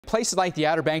places like the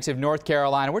Outer Banks of North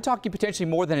Carolina, we're talking potentially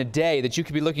more than a day that you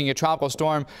could be looking at tropical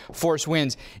storm force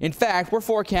winds. In fact, we're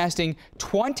forecasting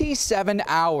 27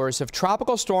 hours of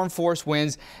tropical storm force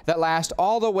winds that last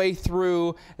all the way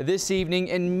through this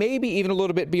evening and maybe even a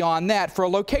little bit beyond that. For a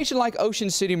location like Ocean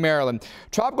City, Maryland,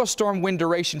 tropical storm wind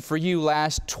duration for you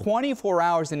lasts 24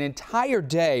 hours, an entire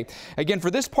day. Again, for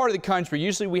this part of the country,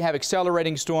 usually we have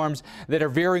accelerating storms that are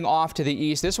veering off to the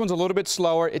east. This one's a little bit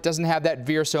slower. It doesn't have that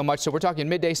veer so much. So we're talking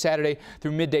midday Saturday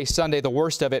through midday Sunday, the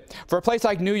worst of it. For a place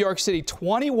like New York City,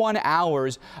 21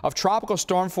 hours of tropical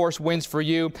storm force winds for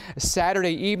you.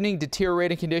 Saturday evening,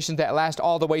 deteriorating conditions that last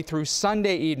all the way through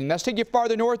Sunday evening. Let's take you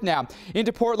farther north now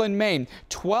into Portland, Maine.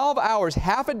 12 hours,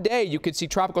 half a day, you could see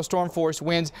tropical storm force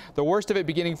winds. The worst of it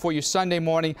beginning for you Sunday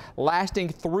morning, lasting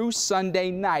through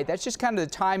Sunday night. That's just kind of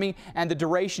the timing and the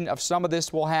duration of some of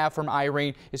this we'll have from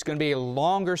Irene. It's going to be a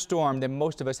longer storm than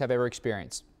most of us have ever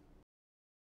experienced.